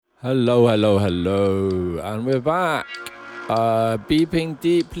Hello, hello, hello, and we're back. Beeping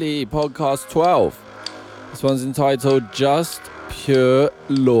Deeply, podcast 12. This one's entitled Just Pure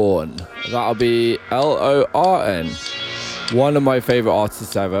Lorn. That'll be Lorn. One of my favourite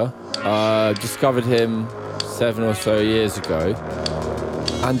artists ever. Discovered him 7 or so years ago,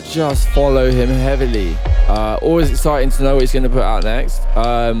 and just follow him heavily. Always exciting to know what he's going to put out next.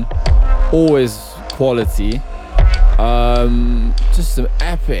 Always quality. Just some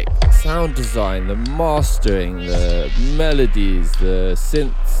epic sound design, the mastering, the melodies, the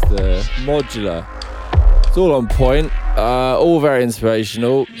synths, the modular. It's all on point, all very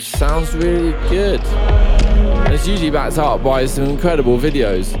inspirational, sounds really good. And it's usually backed up by some incredible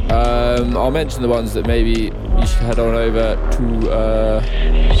videos. I'll mention the ones that maybe you should head on over to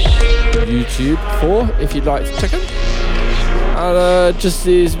YouTube for if you'd like to check them. And just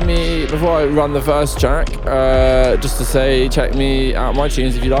leaves me, before I run the first track, just to say check me out my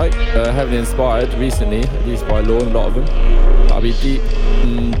tunes if you like. Heavily inspired recently, at least by Lorn, a lot of them. That'll be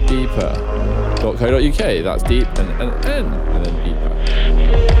deeper.co.uk. That's deep and then deeper.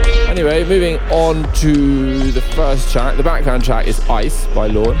 Anyway, moving on to the first track. The background track is Ice by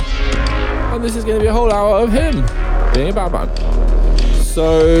Lorn. And this is going to be a whole hour of him being a bad man.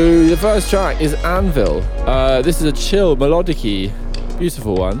 So the first track is Anvil. This is a chill, melodic-y,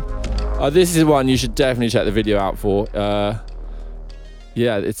 beautiful one. This is one you should definitely check the video out for.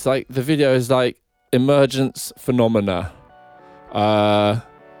 Yeah, it's like, the video is like emergence phenomena.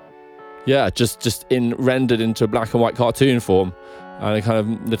 Yeah, just rendered into a black and white cartoon form, and a kind of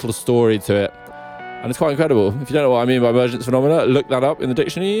little story to it. And it's quite incredible. If you don't know what I mean by emergence phenomena, look that up in the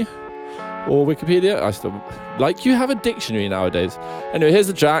dictionary. Or Wikipedia. I still like you have a dictionary nowadays. Anyway, here's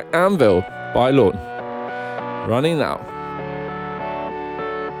the track Anvil by Lorn. Running now.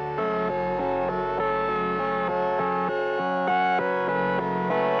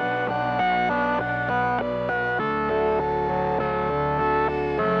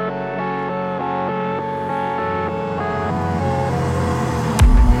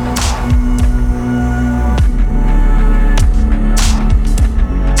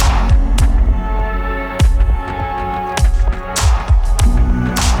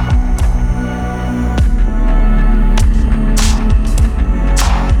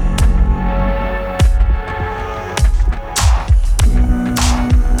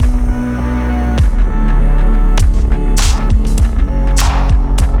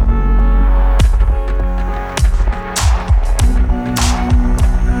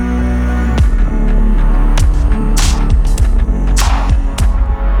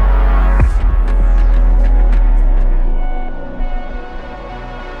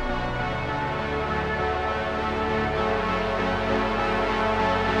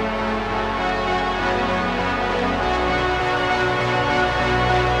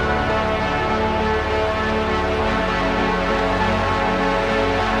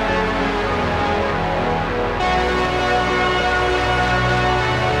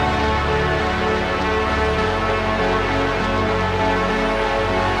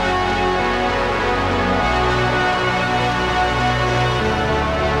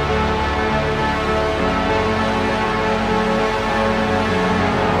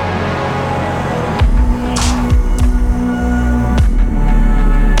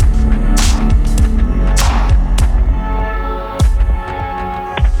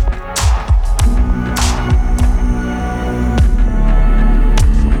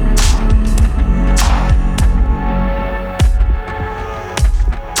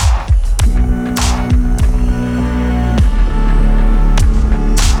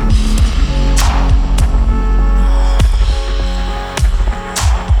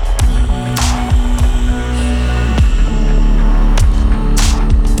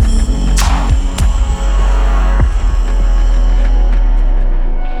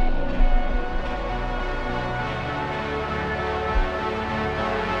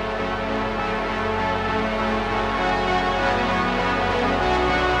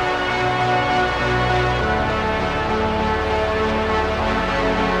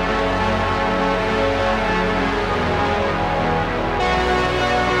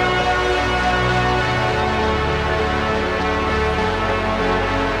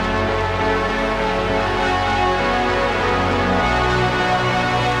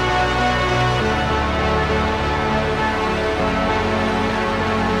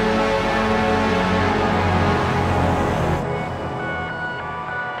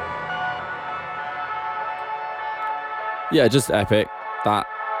 Yeah, just epic. That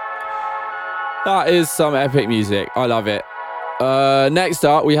is some epic music. I love it. Next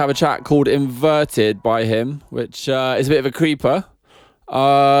up, we have a track called Inverted by him, which is a bit of a creeper.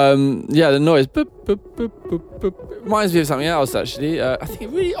 Yeah, the noise boop, boop, boop, boop, boop, reminds me of something else actually. I think a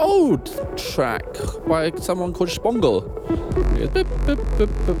really old track by someone called Spongle. It goes, boop, boop, boop,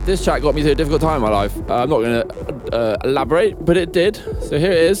 boop. This track got me through a difficult time in my life. I'm not going to elaborate, but it did. So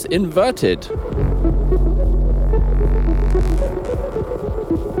here it is, Inverted.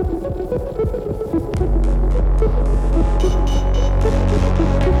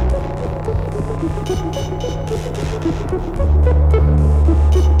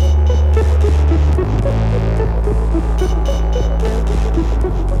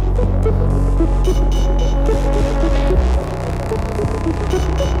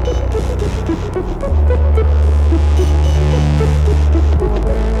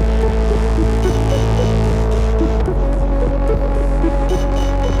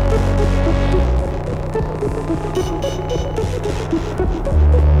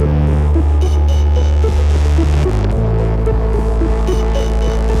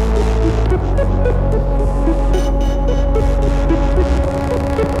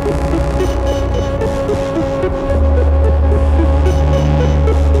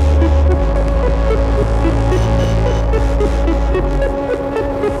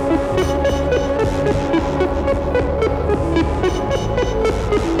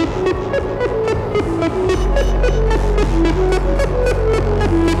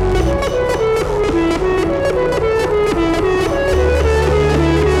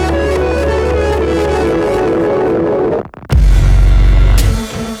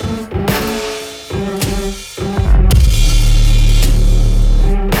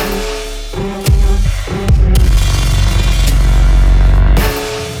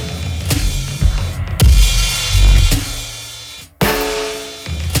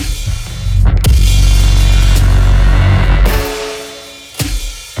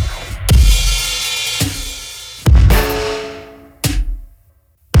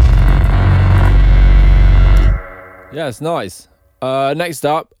 Yes, nice. Next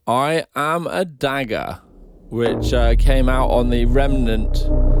up, I Am a Dagger, which came out on the Remnant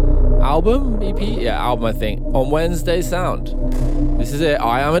album, EP? Yeah, album, I think, on Wednesday Sound. This is it,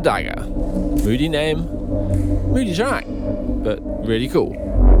 I Am a Dagger. Moody name, moody track, but really cool.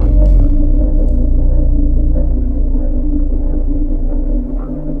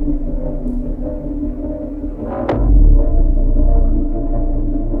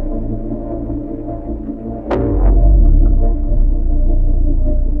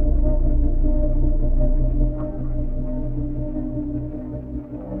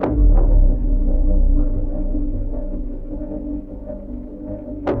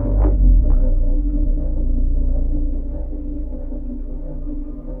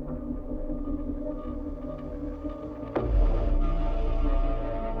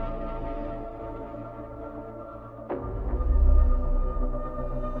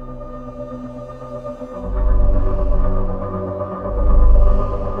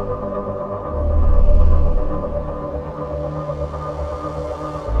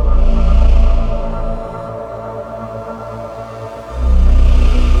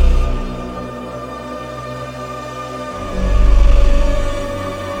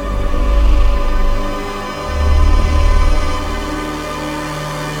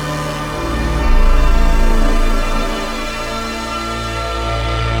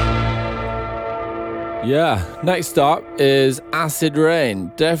 Yeah, next up is Acid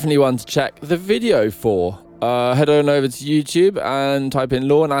Rain. Definitely one to check the video for. Head on over to YouTube and type in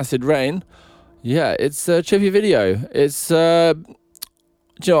Lorne Acid Rain. Yeah, it's a trippy video. It's, do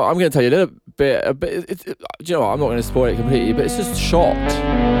you know what, I'm going to tell you a bit, do you know what, I'm not going to spoil it completely, but it's just shot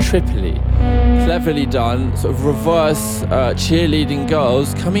trippily, cleverly done, sort of reverse cheerleading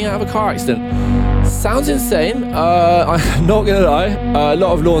girls coming out of a car accident. Sounds insane, I'm not gonna lie, a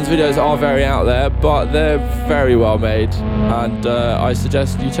lot of Lorne's videos are very out there, but they're very well made, and I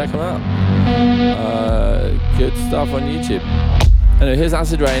suggest you check them out. Good stuff on YouTube. Anyway, here's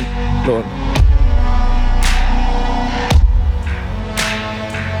Acid Rain, Lorne.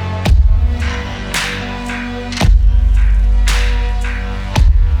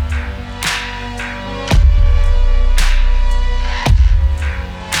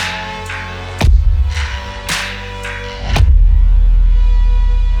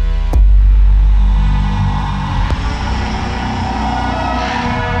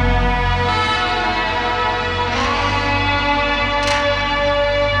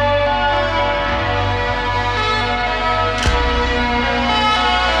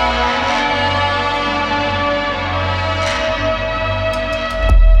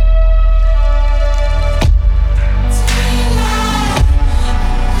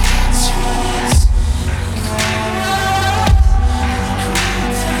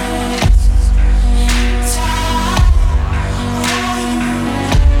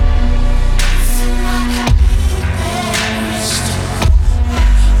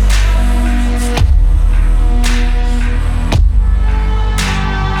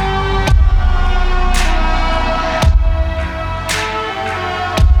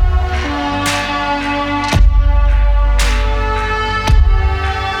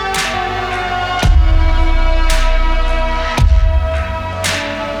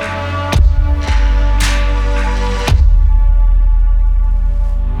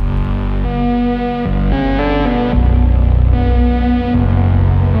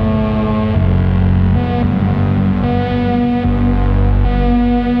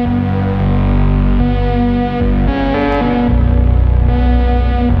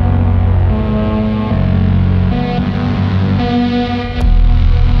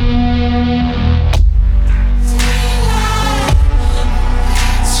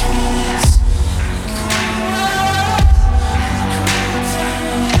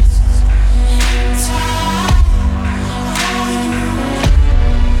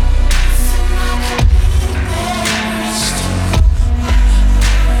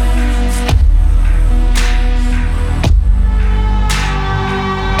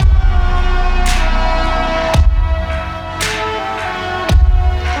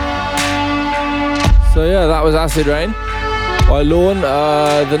 Acid Rain by Lorne.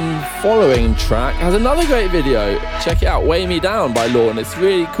 The following track has another great video. Check it out, Weigh Me Down by Lorne. It's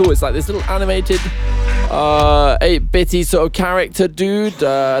really cool. It's like this little animated 8-bitty sort of character dude,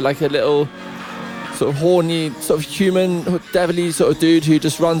 like a little sort of horny, sort of human, devilly sort of dude who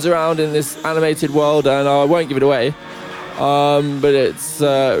just runs around in this animated world, and I won't give it away, but it's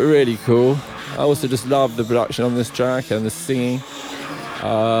really cool. I also just love the production on this track and the singing,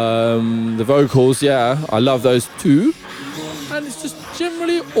 the vocals, yeah, I love those too, and it's just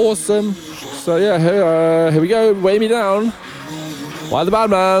generally awesome. So yeah, here we go, Weigh Me Down by the bad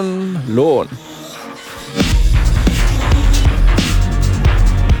man, Lorne.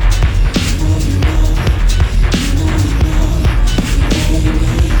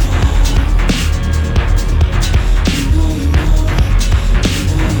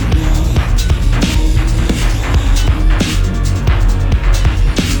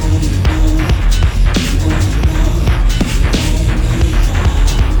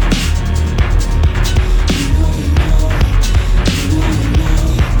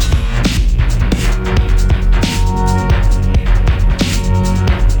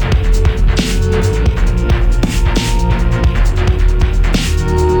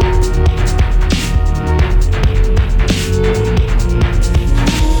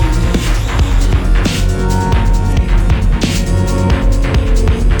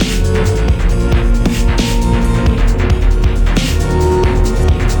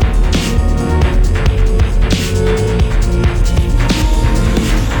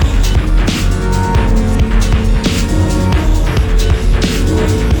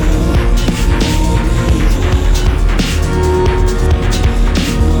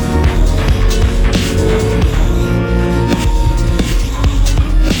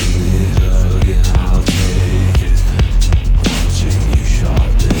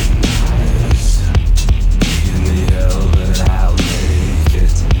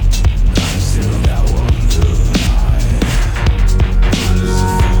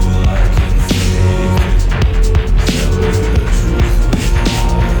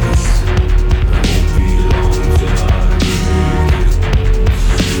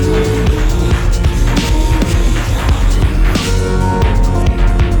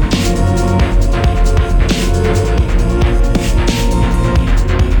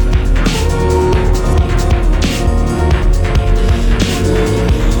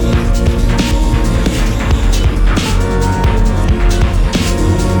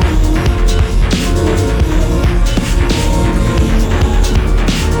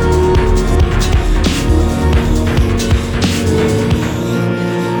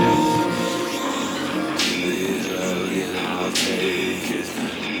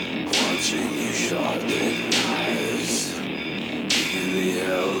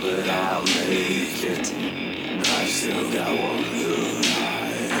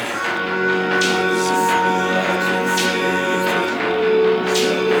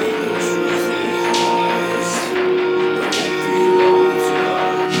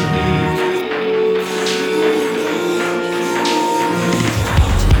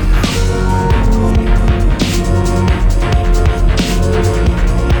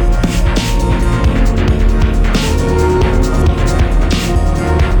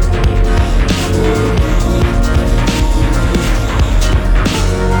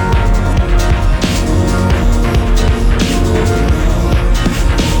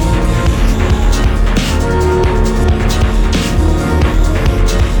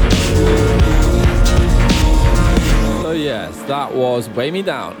 That was Weigh Me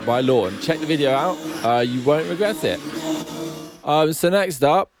Down by Lorne. Check the video out, you won't regret it. So next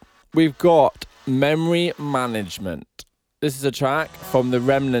up, we've got Memory Management. This is a track from the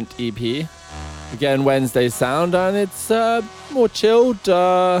Remnant EP. Again, Wednesday sound, and it's more chilled,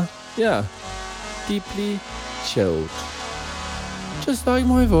 yeah, deeply chilled. Just like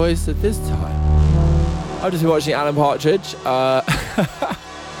my voice at this time. I've just been watching Alan Partridge.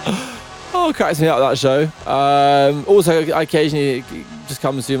 Oh, it cracks me up, that show. Also, occasionally it just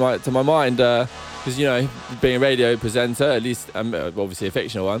comes to my mind, because, you know, being a radio presenter, at least obviously a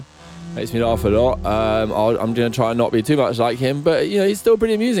fictional one, makes me laugh a lot. I'm going to try and not be too much like him, but, you know, he's still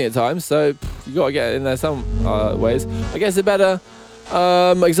pretty amusing at times, so you got to get in there some ways. I guess a better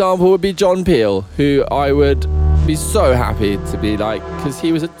example would be John Peel, who I would be so happy to be like, because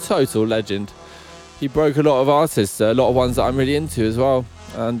he was a total legend. He broke a lot of artists, a lot of ones that I'm really into as well,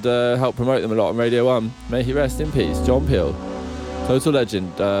 and helped promote them a lot on Radio 1. May he rest in peace, John Peel. Total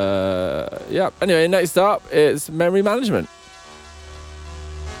legend. Yeah, anyway, next up, it's Memory Management.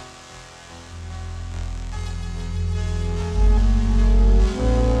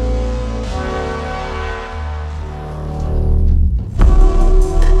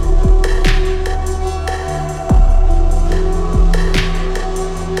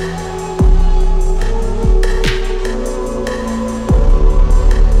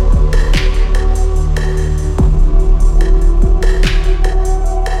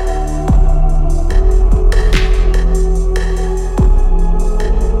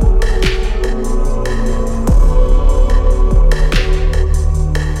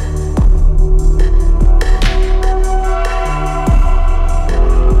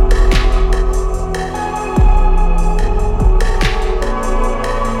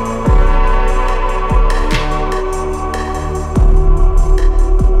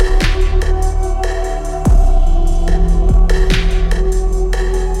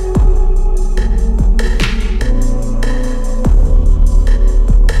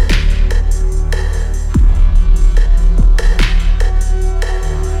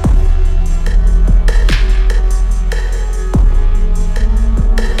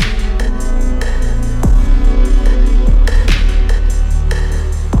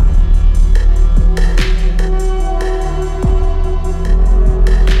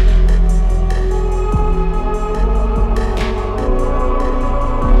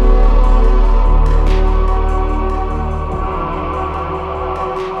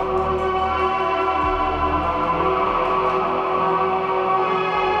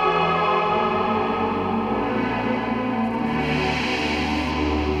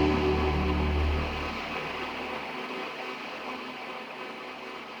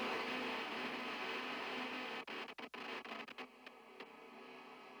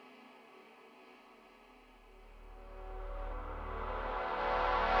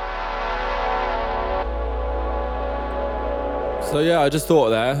 So yeah, I just thought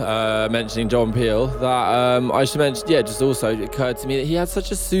there, mentioning John Peel, that I should mention, yeah, just also it occurred to me that he had such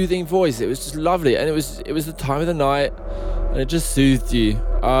a soothing voice. It was just lovely, and it was the time of the night, and it just soothed you.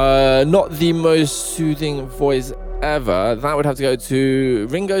 Not the most soothing voice ever. That would have to go to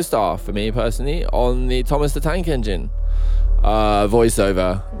Ringo Starr for me personally on the Thomas the Tank Engine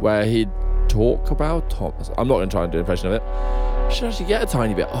voiceover, where he'd talk about Thomas. I'm not going to try and do an impression of it. I should actually get a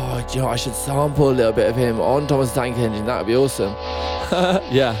tiny bit. Oh, you know, I should sample a little bit of him on Thomas the Tank Engine. That would be awesome.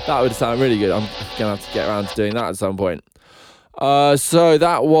 Yeah, that would sound really good. I'm going to have to get around to doing that at some point. So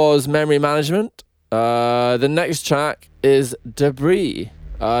that was Memory Management. The next track is Debris.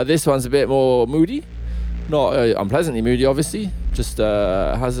 This one's a bit more moody. Not unpleasantly moody, obviously. Just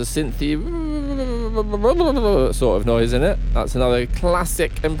has a synthy sort of noise in it. That's another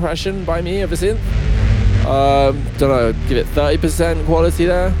classic impression by me of a synth. Don't know, give it 30% quality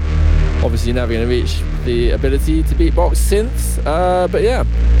there. Obviously you're never going to reach the ability to beatbox synths, but yeah,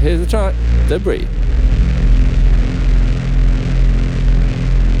 here's the track, Debris.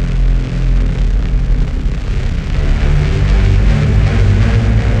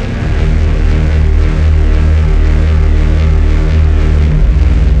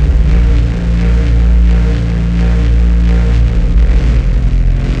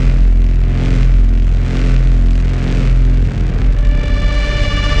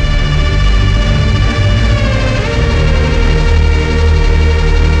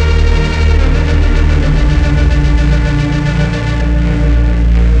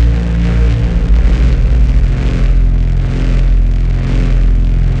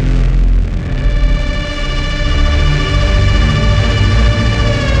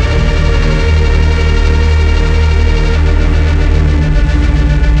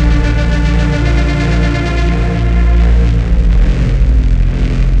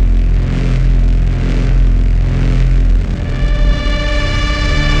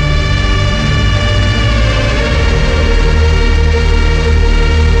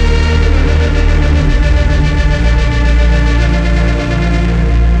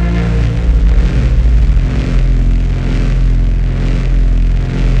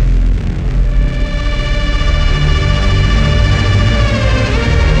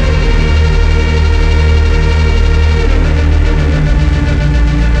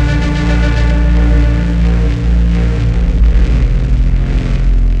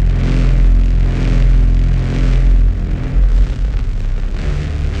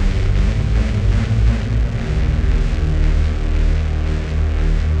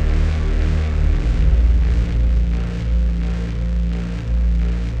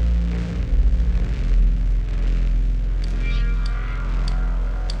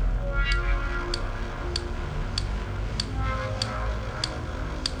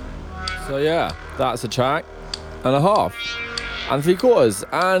 So yeah, that's a track and a half and 3/4,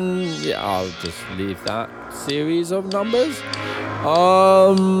 and yeah, I'll just leave that series of numbers.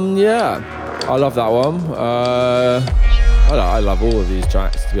 Yeah, I love that one. I love all of these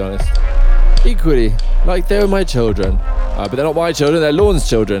tracks, to be honest. Equally, like they were my children, but they're not my children, they're Lorne's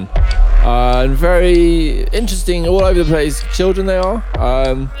children. And very interesting, all over the place children they are.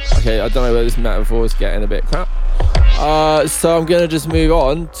 Okay, I don't know where this metaphor is getting a bit crap. So I'm going to just move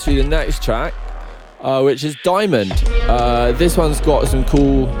on to the next track, which is Diamond. This one's got some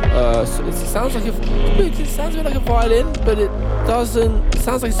cool, it sounds a bit like a violin, but it doesn't. It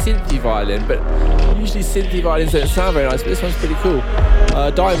sounds like a synthy violin, but usually synthy violins don't sound very nice, but this one's pretty cool.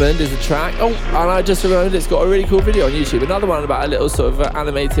 Diamond is a track. Oh, and I just remembered it's got a really cool video on YouTube. Another one about a little sort of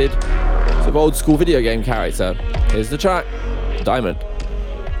animated, sort of old school video game character. Here's the track, Diamond.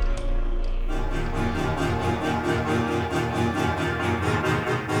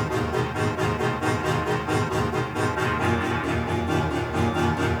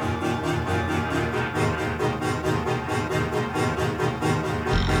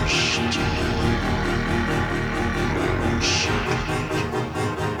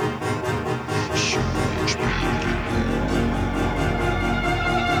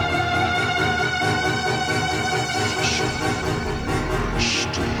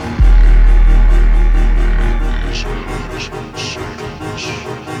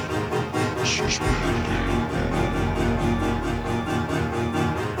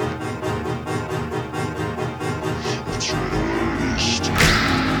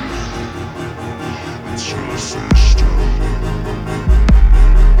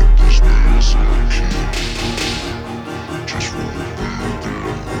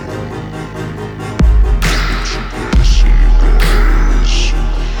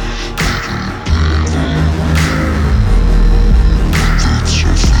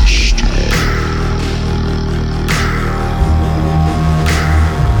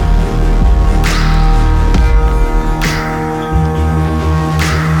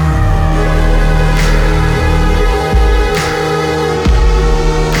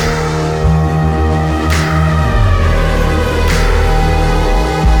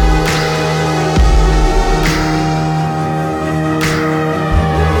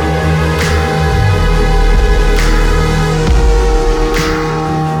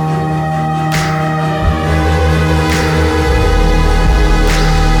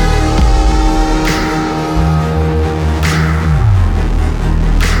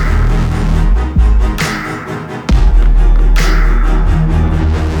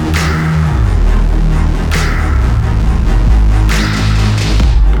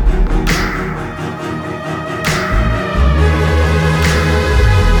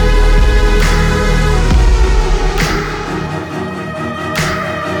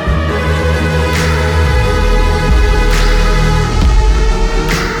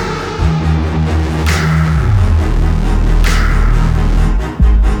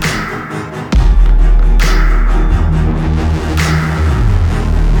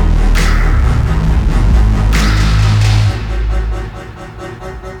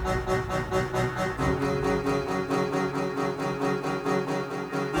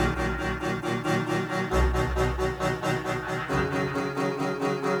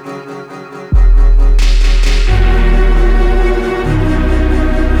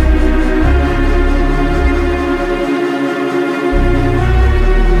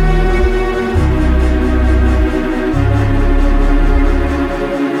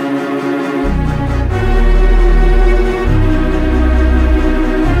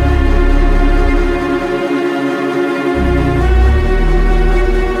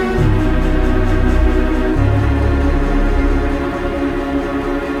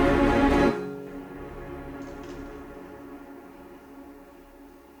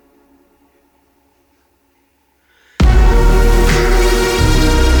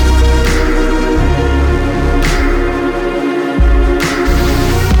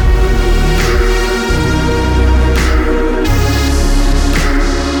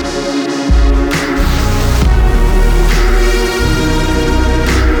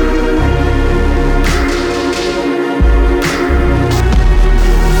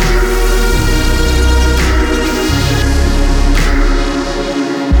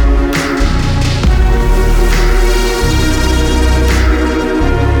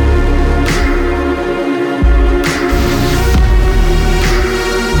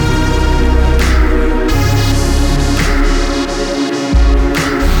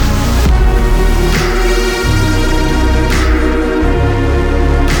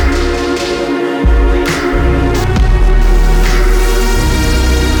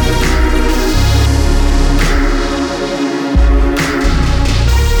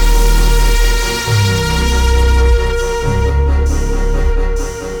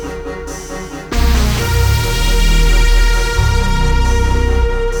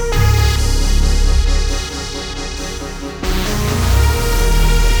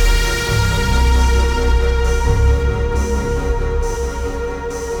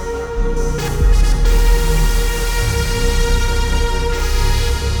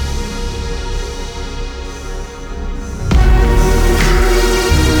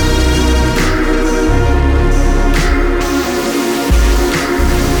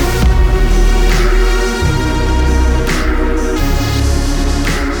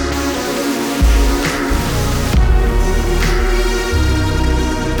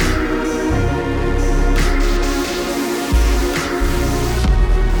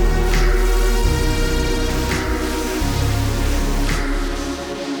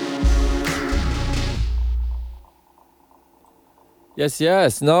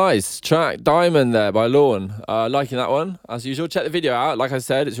 Yes, nice track, Diamond there by Lorne. Liking that one as usual. Check the video out. Like I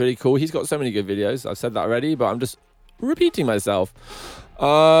said, it's really cool. He's got so many good videos. I've said that already, but I'm just repeating myself.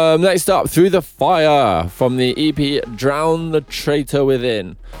 Next up, Through the Fire from the EP Drown the Traitor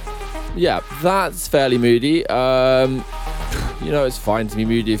Within. Yeah, that's fairly moody. You know, it's fine to be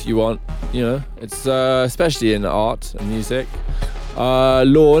moody if you want. You know, it's especially in art and music.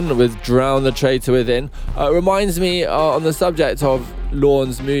 Lorne with Drown the Traitor Within. Reminds me on the subject of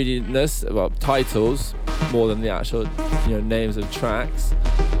Lorne's moodiness, well, titles more than the actual, names of tracks.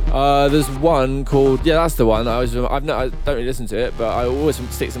 There's one called, that's the one. I don't really listen to it, but I always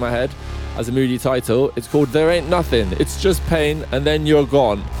sticks in my head as a moody title. It's called There Ain't Nothing. It's just pain and then you're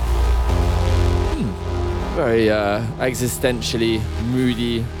gone. Very existentially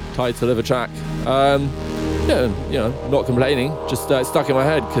moody title of a track. Not complaining, just stuck in my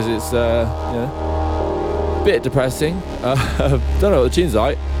head because it's a bit depressing. Don't know what the tune's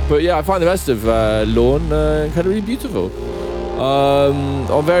like, but yeah, I find the rest of Lorne incredibly beautiful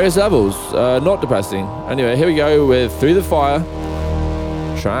on various levels. Not depressing. Anyway, here we go with Through the Fire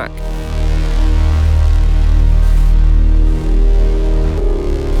track.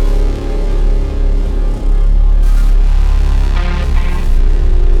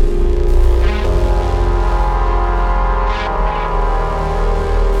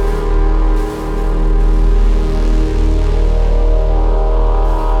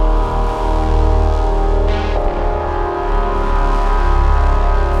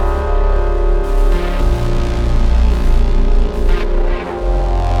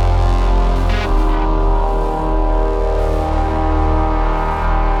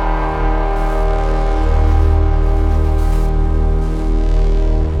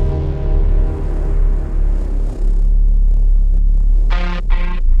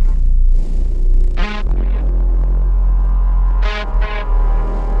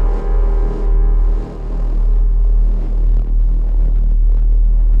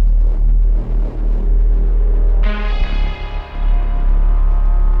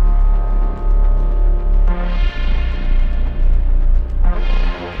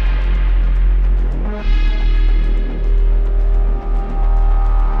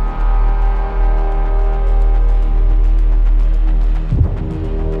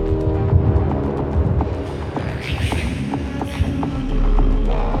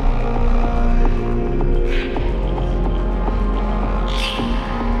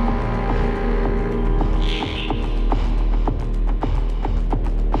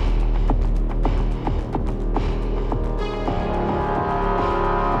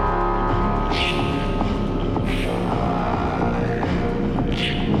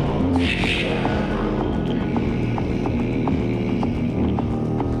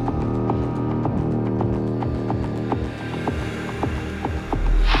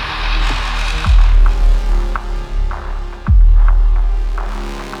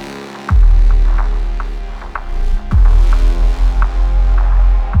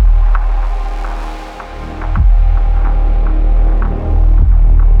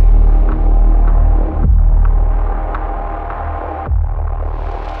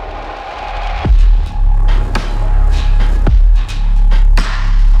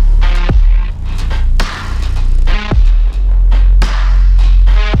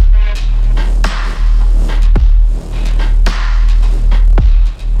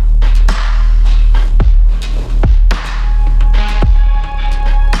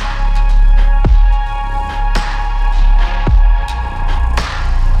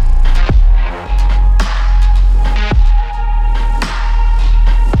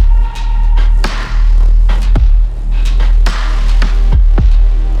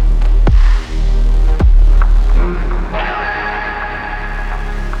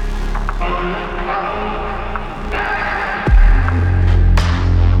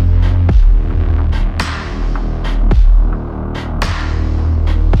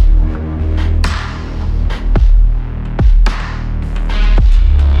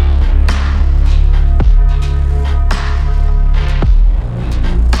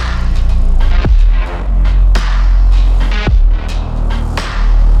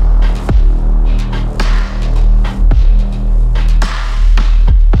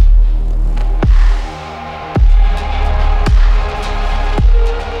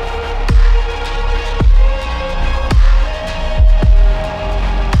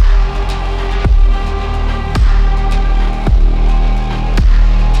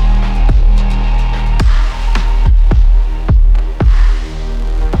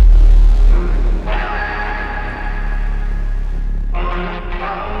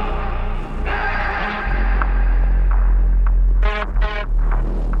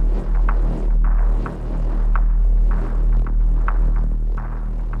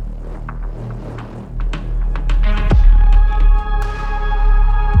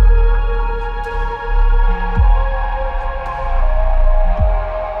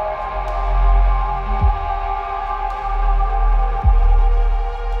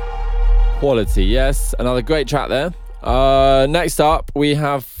 Quality, yes. Another great track there. Next up, we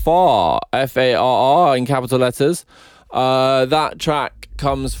have Far, F-A-R-R in capital letters. That track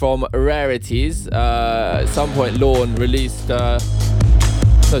comes from Rarities. At some point, Lorne released... this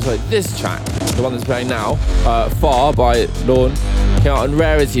track, the one that's playing now, Far by Lorne, came out on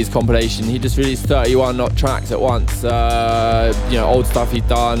Rarities compilation. He just released 31 tracks at once. Old stuff he'd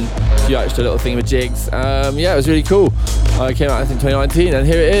done, a few extra little thingamajigs. It was really cool. It came out, I think, 2019, and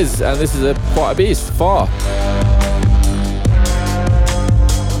here it is. And this is quite a beast, Far.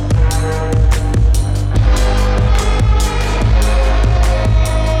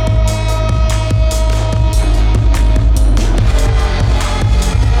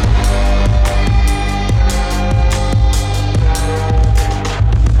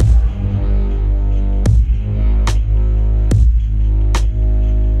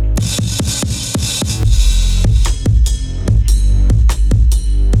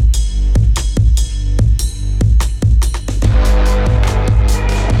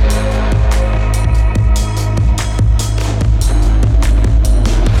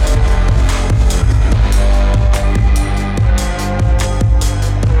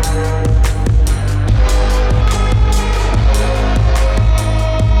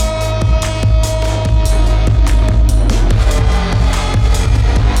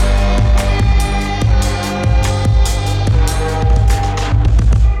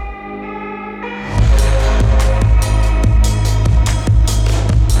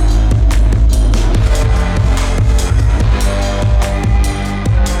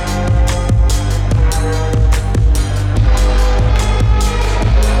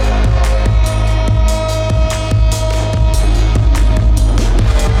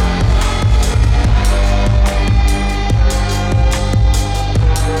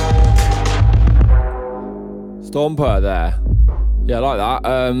 Stomper there. Yeah, I like that.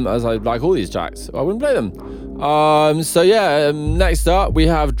 As I like all these tracks. I wouldn't play them. Next up we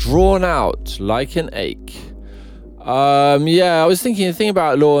have Drawn Out Like an Ache. I was thinking the thing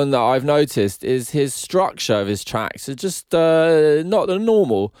about Lorne that I've noticed is his structure of his tracks are just not the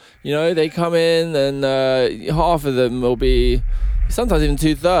normal. They come in and half of them will be, sometimes even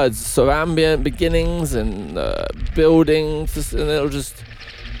 2/3, sort of ambient beginnings and building, and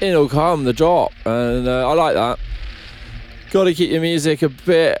it'll come the drop, and I like that. Got to keep your music a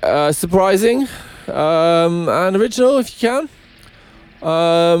bit surprising and original if you can.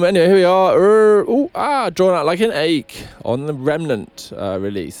 Anyway, here we are. Drawn Out Like an Ache on the Remnant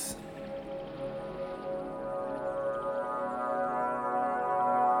release.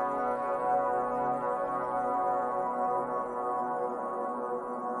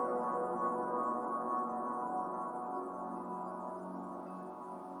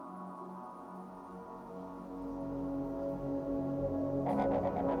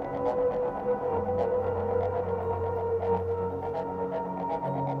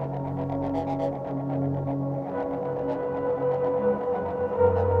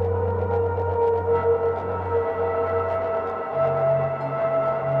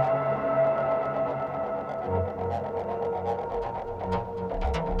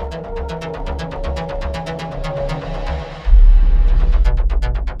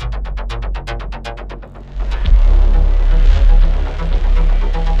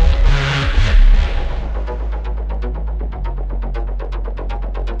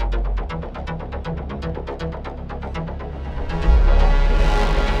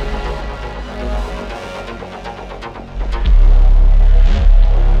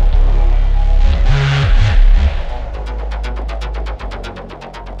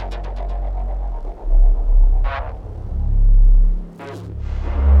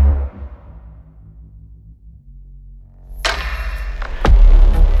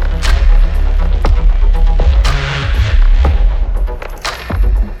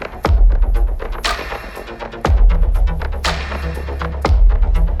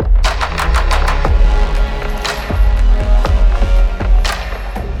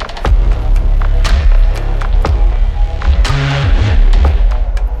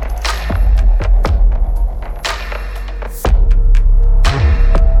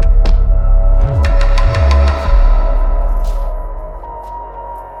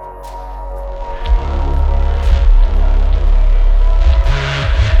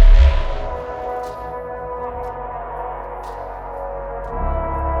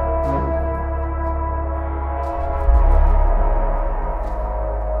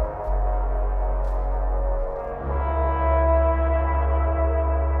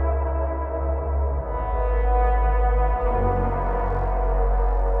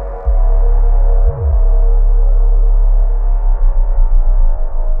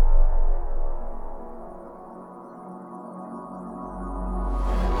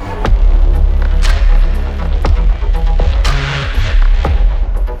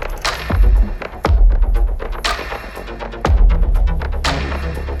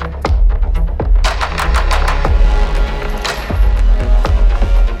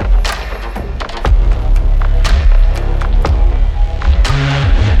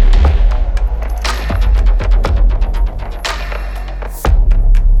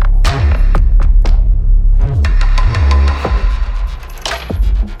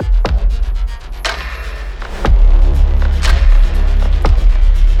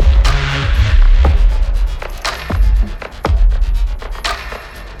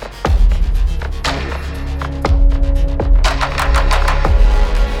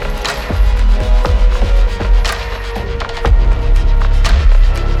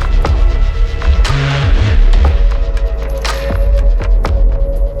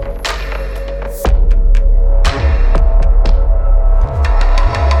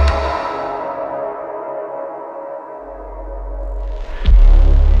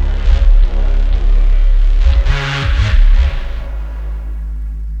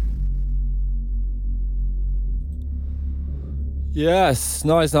 Yes,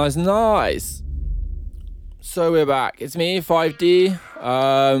 nice. So we're back. It's me, 5D,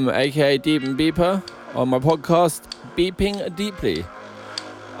 aka Deep and Beeper, on my podcast, Beeping Deeply.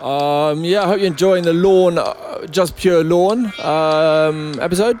 I hope you're enjoying the Lawn, Just Pure Lawn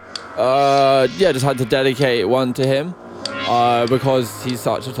episode. Just had to dedicate one to him because he's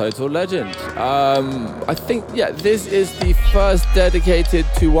such a total legend. I think, this is the first dedicated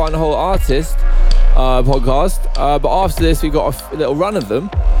to one whole artist podcast, but after this we got a little run of them.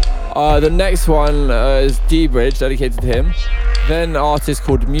 The next one is D-Bridge, dedicated to him, then an artist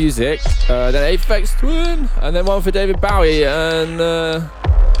called Music, then Aphex Twin, and then one for David Bowie, and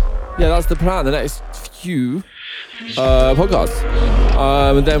that's the plan, the next few podcasts.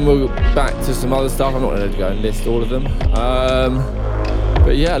 And then we'll back to some other stuff. I'm not going to go and list all of them.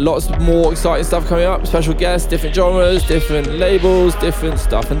 But lots more exciting stuff coming up, special guests, different genres, different labels, different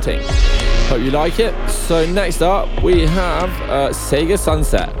stuff and things. Hope you like it. So next up we have Sega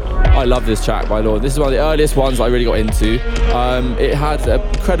Sunset. I love this track, by Lord. This is one of the earliest ones I really got into. It had a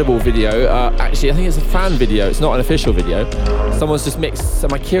incredible video. Actually, I think it's a fan video. It's not an official video. Someone's just mixed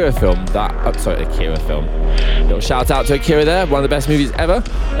some Akira film. Akira film. A little shout out to Akira there. One of the best movies ever.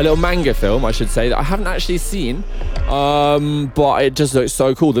 A little manga film, I should say, that I haven't actually seen. But it just looks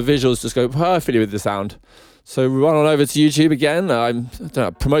so cool. The visuals just go perfectly with the sound. So we run on over to YouTube again. I'm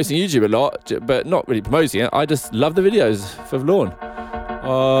promoting YouTube a lot, but not really promoting it. I just love the videos for Lawn.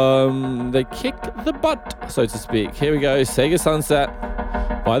 They kick the butt, so to speak. Here we go, Sega Sunset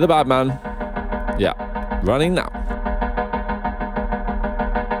by the Badman. Yeah, running now.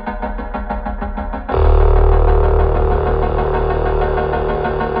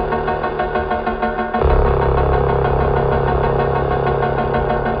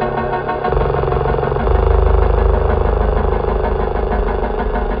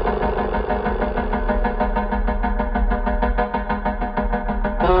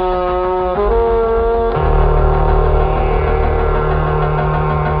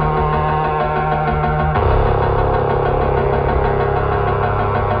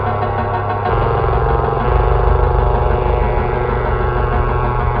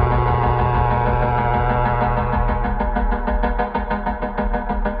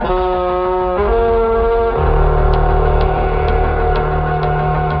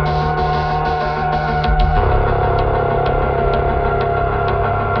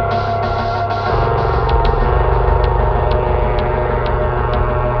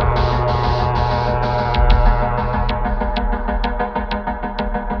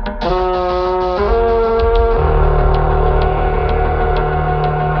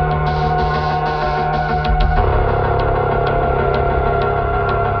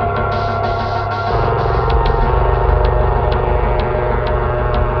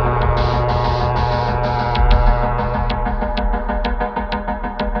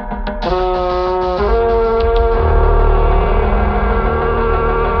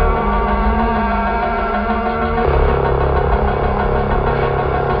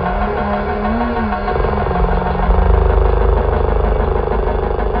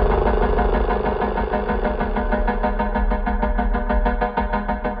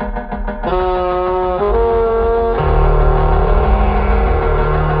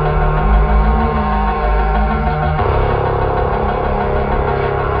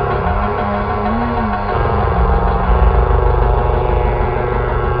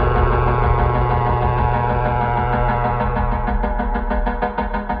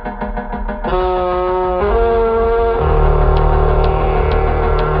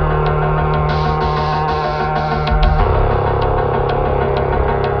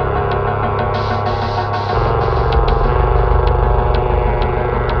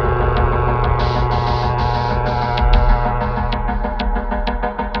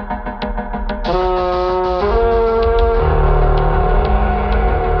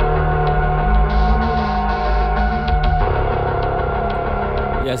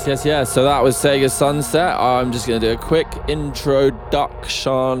 Yes. So that was Sega Sunset. I'm just going to do a quick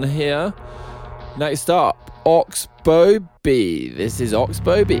introduction here. Next up, Oxbow B. This is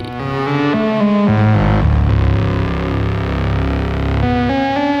Oxbow B.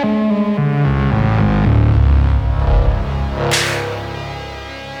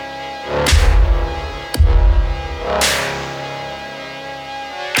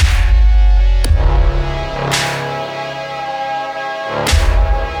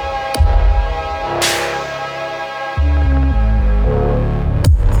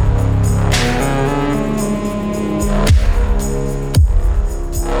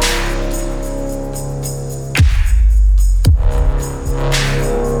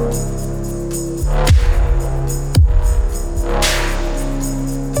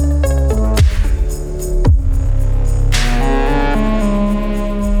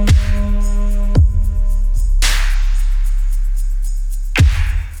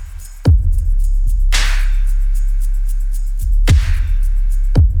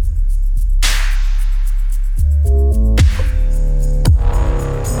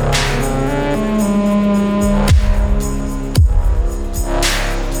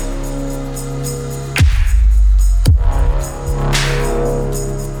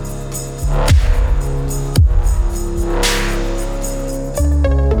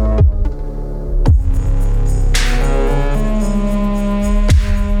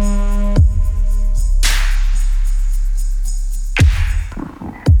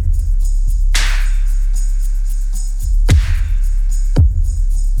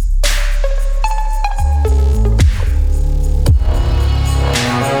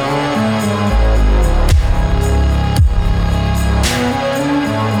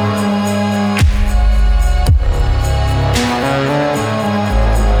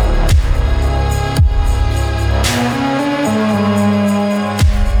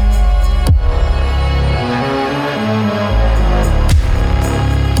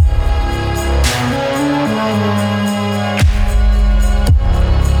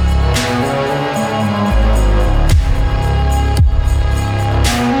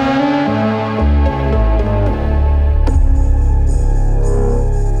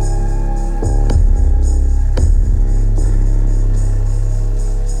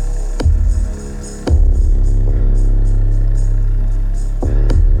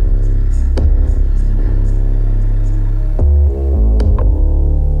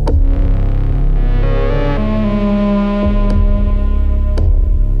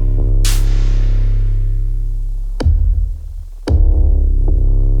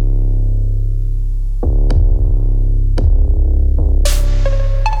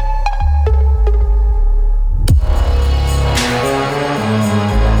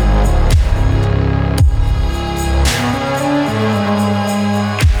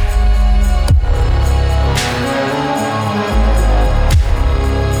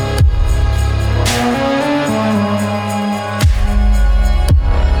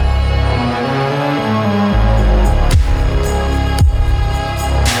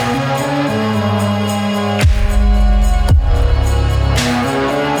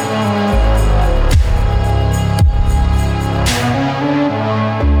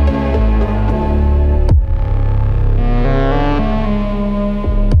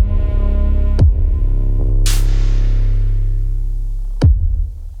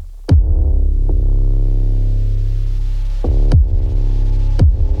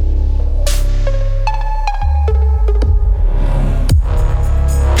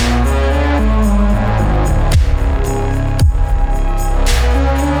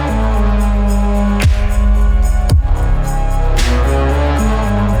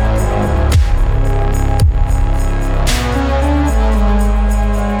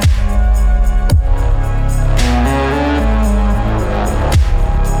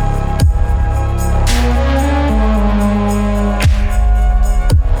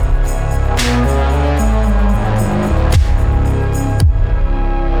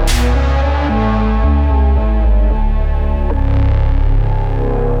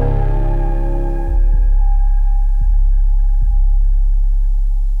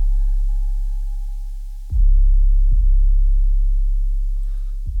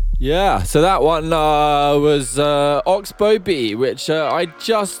 Yeah, so that one was Oxbow B, which I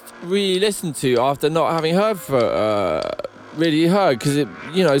just re-listened to after not having heard because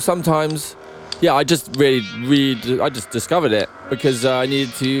it, sometimes, yeah, I just I just discovered it because I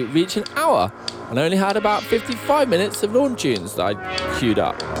needed to reach an hour, and I only had about 55 minutes of launch tunes that I queued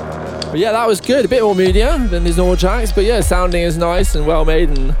up. But yeah, that was good, a bit more moodier than his normal tracks, but yeah, sounding is nice and well made,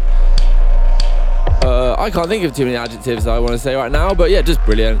 and I can't think of too many adjectives that I want to say right now, but yeah, just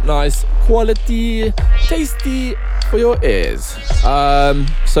brilliant, nice, quality, tasty for your ears.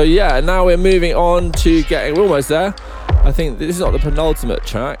 So yeah, now we're moving on to we're almost there. I think this is not the penultimate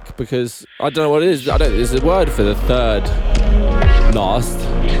track because I don't know what it is. I don't think there's a word for the third last.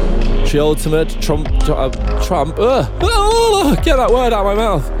 Triultimate, Trump. Get that word out of my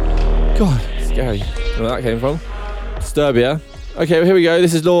mouth. God, scary. I don't know where that came from. Disturbia. Okay, well, here we go.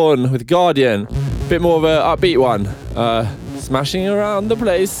 This is Lorne with Guardian. Bit more of an upbeat one. Smashing around the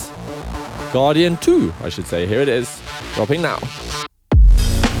place. Guardian 2, I should say. Here it is. Dropping now.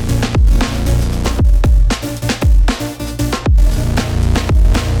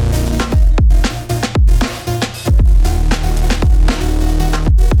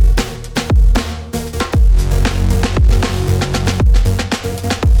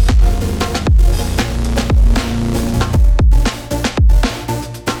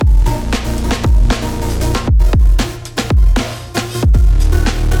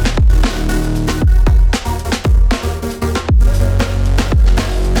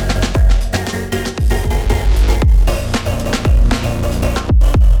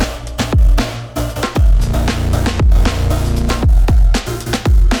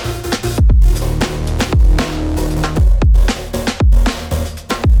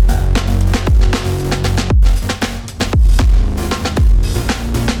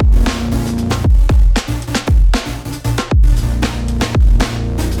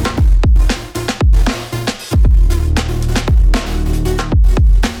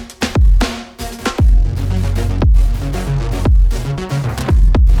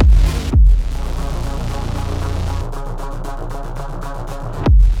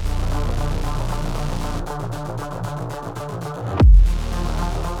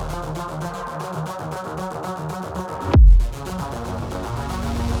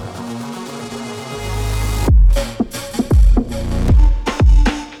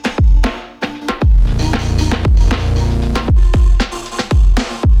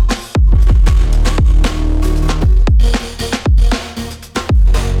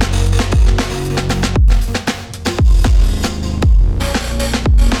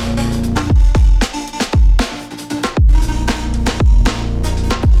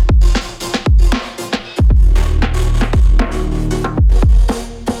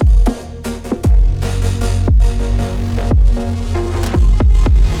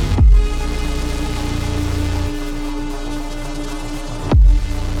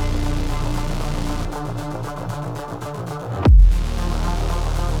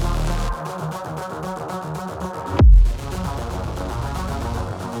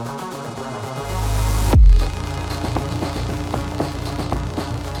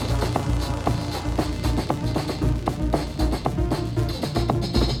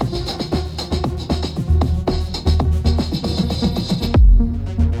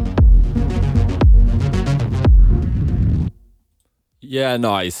 Yeah,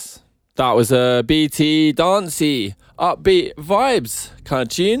 nice. That was a BT dancey, upbeat vibes kind of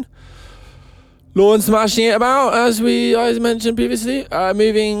tune. Lorne smashing it about, as I mentioned previously.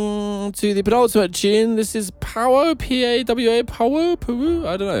 Moving to the penultimate tune. This is Power, P-A-W-A, Power, Peru.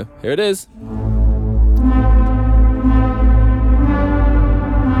 I don't know. Here it is.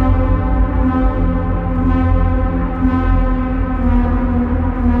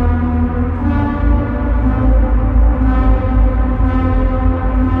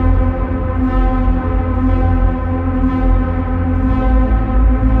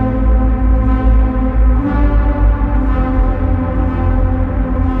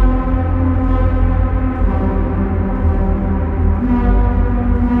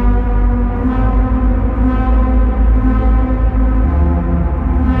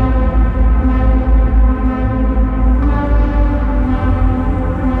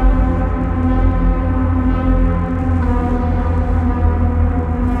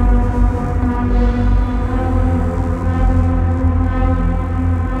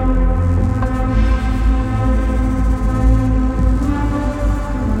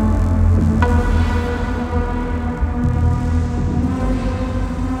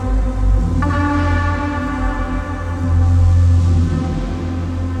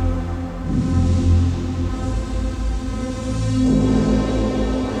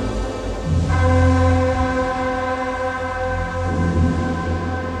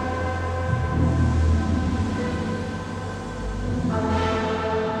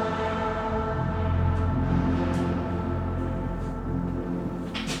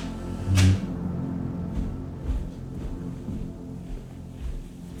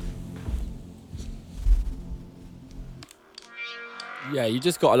 Yeah, you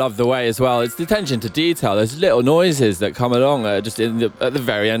just gotta love the way as well. It's the attention to detail. There's little noises that come along just at the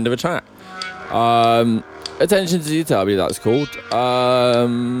very end of a track. Attention to detail, I believe that's called.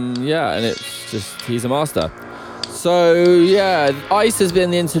 Yeah, and it's just, he's a master. So yeah, Ice has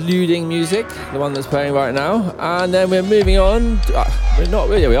been the interluding music, the one that's playing right now, and then we're moving on. We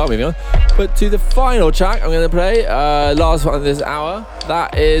are moving on, but to the final track I'm going to play, last one of this hour.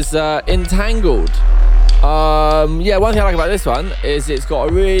 That is Entangled. Yeah, one thing I like about this one is it's got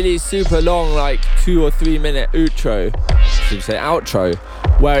a really super long, like 2 or 3 minute outro,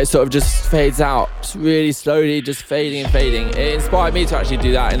 where it sort of just fades out really slowly, just fading and fading. It inspired me to actually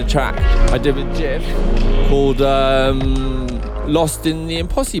do that in a track I did with Jiff called Lost in the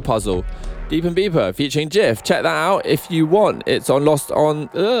Impossible Puzzle, Deep and Beeper, featuring Jiff. Check that out if you want. It's on Lost on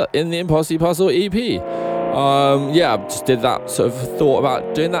in the Impossible Puzzle EP. Yeah, I just did that sort of thought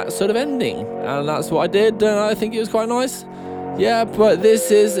about doing that sort of ending, and that's what I did, and I think it was quite nice. Yeah, but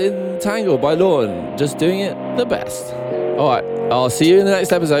this is Entangled by Lorne, just doing it the best. Alright, I'll see you in the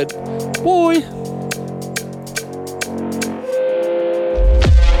next episode. Bye!